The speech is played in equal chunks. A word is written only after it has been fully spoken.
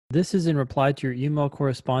This is in reply to your email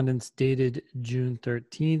correspondence dated June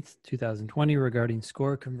 13th, 2020 regarding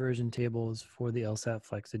score conversion tables for the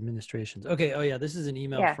LSAT-Flex administrations. Okay, oh yeah, this is an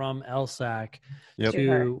email from LSAC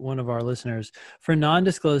to one of our listeners. For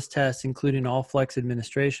non-disclosed tests, including all Flex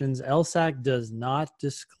administrations, LSAC does not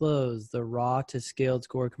disclose the raw to scaled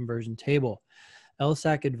score conversion table.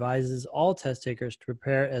 LSAC advises all test takers to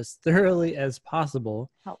prepare as thoroughly as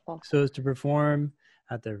possible so as to perform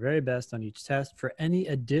at their very best on each test. For any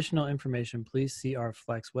additional information, please see our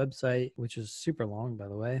Flex website, which is super long, by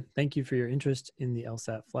the way. Thank you for your interest in the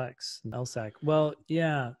LSAT Flex. LSAC. Well,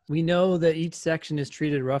 yeah, we know that each section is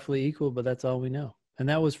treated roughly equal, but that's all we know. And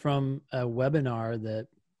that was from a webinar that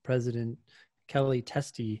President Kelly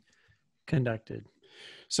Testi conducted.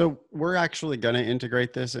 So we're actually going to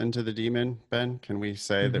integrate this into the daemon, Ben. Can we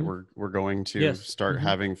say that we're going to start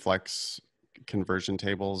having Flex conversion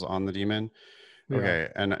tables on the daemon? Okay,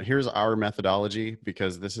 and here's our methodology,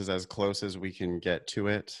 because this is as close as we can get to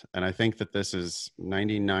it. And I think that this is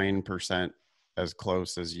 99% as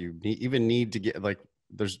close as you even need to get. Like,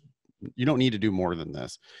 you don't need to do more than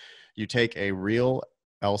this. You take a real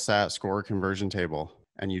LSAT score conversion table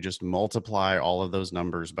and you just multiply all of those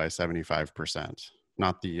numbers by 75%.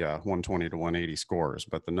 Not the 120 to 180 scores,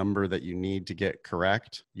 but the number that you need to get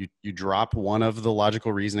correct. You drop one of the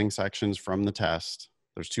logical reasoning sections from the test.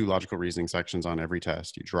 There's 2 logical reasoning sections on every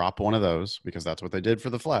test. You drop one of those, because that's what they did for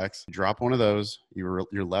the Flex. You drop one of those, you're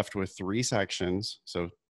left with 3 sections. So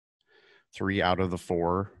 3 out of the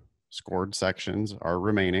 4 scored sections are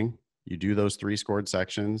remaining. You do those 3 scored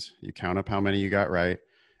sections, you count up how many you got right.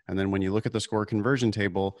 And then when you look at the score conversion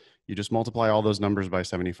table, you just multiply all those numbers by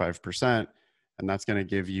 75%. And that's going to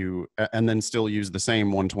give you, and then still use the same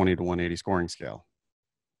 120 to 180 scoring scale.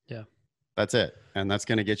 Yeah. That's it. And that's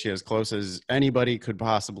going to get you as close as anybody could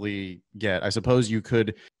possibly get. I suppose you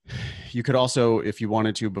could also, if you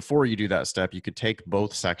wanted to, before you do that step, you could take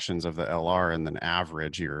both sections of the LR and then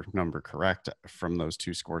average your number correct from those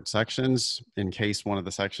 2 scored sections in case one of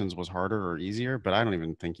the sections was harder or easier. But I don't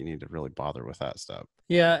even think you need to really bother with that step.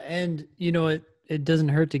 Yeah. And you know, it doesn't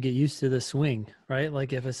hurt to get used to the swing, right?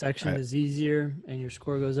 Like if a section is easier and your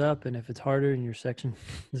score goes up, and if it's harder and your section,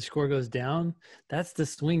 the score goes down, that's the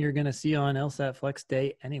swing you're going to see on LSAT Flex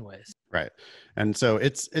Day anyways. Right. And so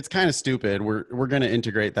it's kind of stupid. We're going to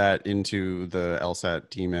integrate that into the LSAT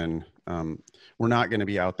daemon. We're not going to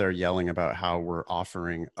be out there yelling about how we're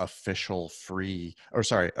offering official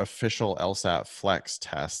LSAT Flex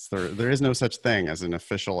tests. There is no such thing as an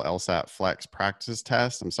official LSAT Flex practice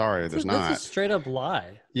test. I'm sorry, there's not. That's a straight up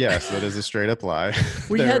lie. Yes, that is a straight up lie.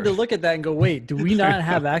 We had to look at that and go, wait, do we not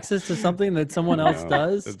have access to something that someone else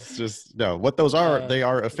does? It's just, no, what those are, they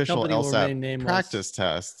are official LSAT practice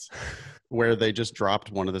tests where they just dropped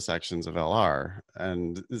one of the sections of LR.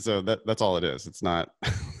 And so that's all it is. It's not,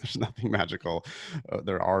 there's nothing magical.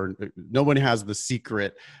 Nobody has the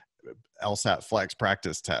secret LSAT Flex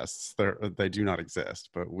practice tests. They do not exist,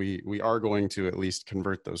 but we are going to at least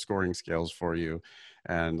convert those scoring scales for you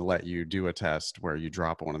and let you do a test where you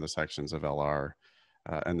drop one of the sections of LR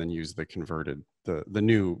and then use the converted, the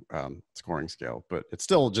new scoring scale. But it's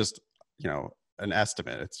still just, an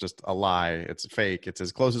estimate. It's just a lie. It's fake. It's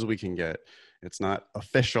as close as we can get. It's not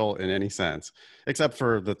official in any sense, except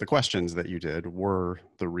for that the questions that you did were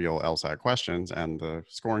the real LSAT questions, and the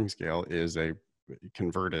scoring scale is a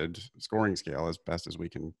converted scoring scale as best as we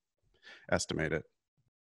can estimate it.